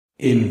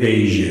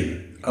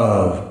invasion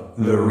of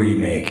the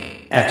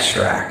remake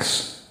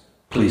extracts.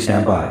 Please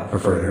stand by for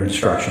further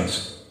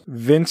instructions.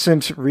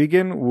 Vincent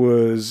Regan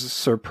was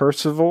Sir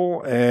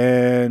Percival,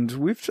 and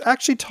we've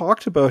actually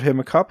talked about him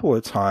a couple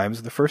of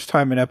times. The first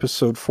time in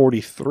episode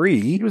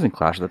 43. He was in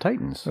Clash of the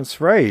Titans. That's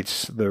right,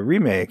 the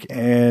remake.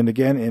 And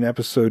again in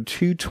episode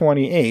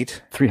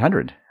 228.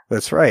 300.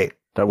 That's right.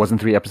 That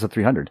wasn't episode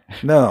 300.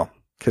 No,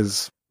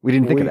 because we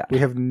didn't think of that. We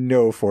have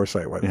no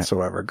foresight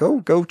whatsoever. Yeah.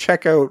 Go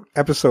check out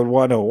episode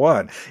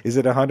 101. Is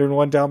it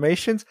 101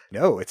 Dalmatians?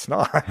 No, it's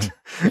not.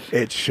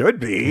 It should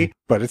be,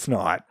 but it's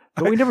not.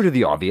 But we never do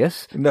the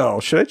obvious. No,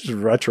 should I just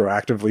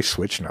retroactively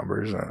switch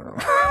numbers? I don't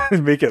know.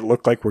 And make it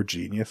look like we're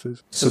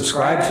geniuses?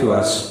 Subscribe to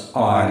us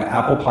on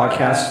Apple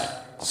Podcast,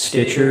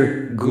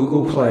 Stitcher,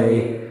 Google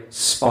Play,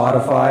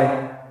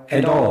 Spotify,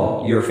 and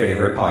all your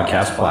favorite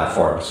podcast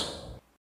platforms.